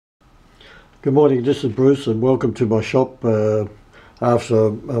Good morning, this is Bruce and welcome to my shop after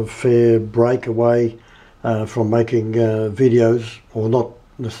a fair break away from making videos, or not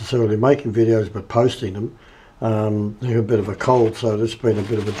necessarily making videos but posting them. I have a bit of a cold, so it's been a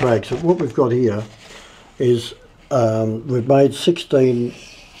bit of a drag. So what we've got here is we've made 16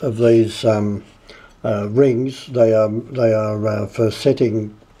 of these rings. They are for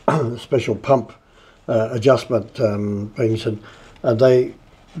setting special pump adjustment rings, and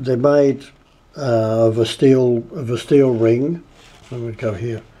they're made of a steel ring. Let me go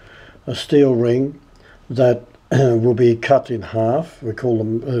here. A steel ring that will be cut in half. We call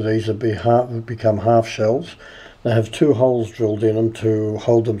them, these will become half shells. They have two holes drilled in them to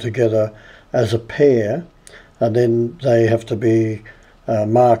hold them together as a pair, and then they have to be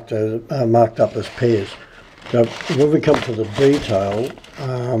marked up as pairs. Now when we come to the detail,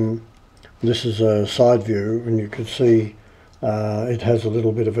 this is a side view, and you can see it has a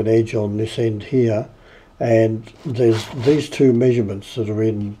little bit of an edge on this end here, and there's these two measurements that are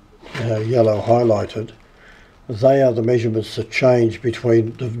in yellow highlighted. They are the measurements that change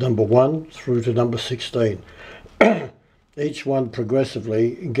between the number 1 through to number 16. Each one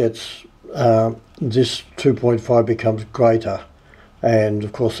progressively gets, this 2.5 becomes greater, and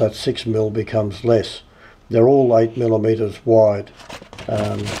of course that 6mm becomes less. They're all 8 millimeters wide,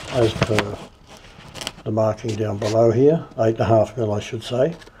 as per the marking down below here, 8.5mm I should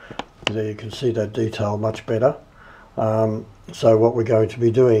say. There you can see that detail much better. So what we're going to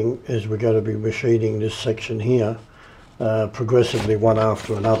be doing is we're going to be machining this section here progressively, one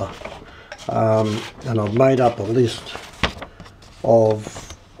after another. And I've made up a list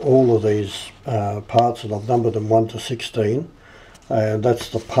of all of these parts, and I've numbered them 1 to 16. And that's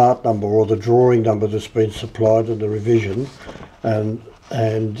the part number or the drawing number that's been supplied in the revision.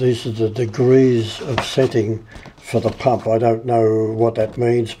 And these are the degrees of setting for the pump. I don't know what that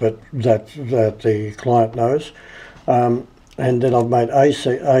means, but that the client knows. And then I've made A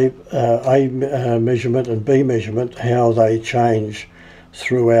measurement and B measurement, how they change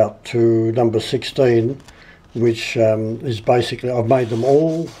throughout to number 16, which is basically, I've made them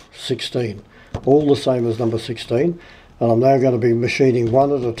all 16, all the same as number 16. And I'm now going to be machining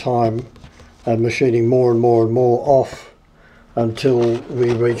one at a time and machining more and more and more off until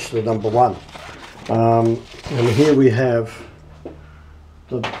we reach the number 1. And here we have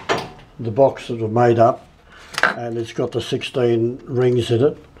the box that I've made up, and it's got the 16 rings in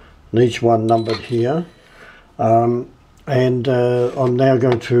it, and each one numbered here. I'm now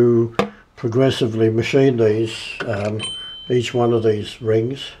going to progressively machine these, each one of these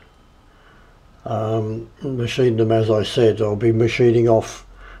rings. Machine them, as I said. I'll be machining off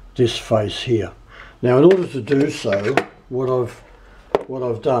this face here. Now in order to do so, what I've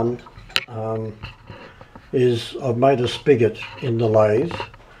done is I've made a spigot in the lathe,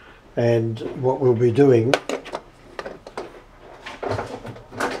 and what we'll be doing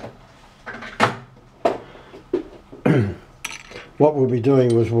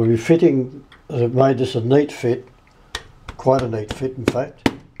was we'll be fitting. I've made this a neat fit, quite a neat fit in fact,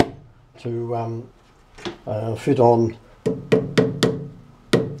 to fit on.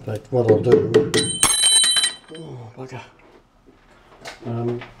 In fact, what I'll do, oh bugger.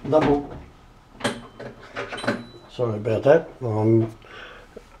 Sorry about that.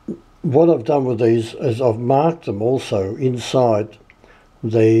 What I've done with these is I've marked them also inside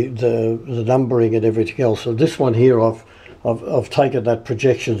the numbering and everything else. So this one here I've taken that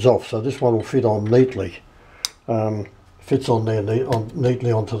projections off, so this one will fit on neatly. Fits on there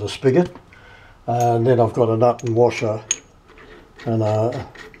neatly onto the spigot, and then I've got a nut and washer and a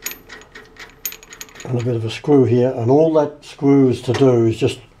bit of a screw here, and all that screw is to do is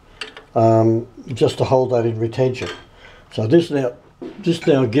just to hold that in retention. So this now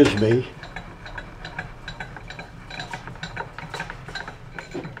gives me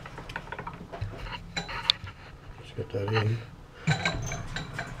let's get that in.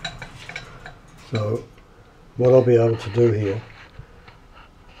 So what I'll be able to do here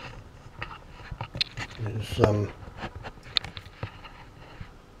is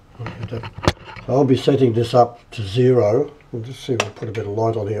I'll be setting this up to 0. We'll just see if I put a bit of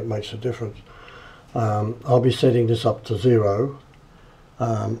light on here, it makes a difference. I'll be setting this up to 0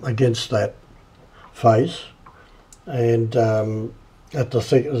 against that face, and at the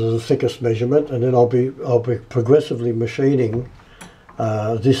thickest measurement, and then I'll be progressively machining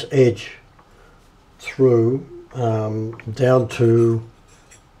this edge through down to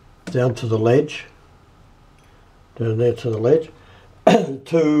the ledge, down there to the ledge,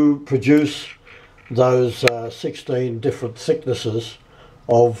 to produce those 16 different thicknesses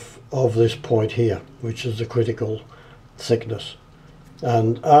of this point here, which is the critical thickness.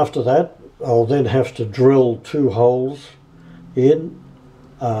 And after that, I'll then have to drill 2 holes in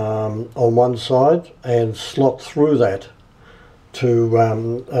on one side and slot through that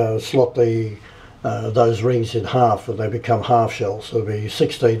to slot those rings in half, and they become half shells. So there'll be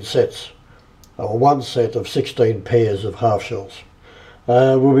 16 sets, or one set of 16 pairs of half shells.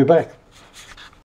 We'll be back.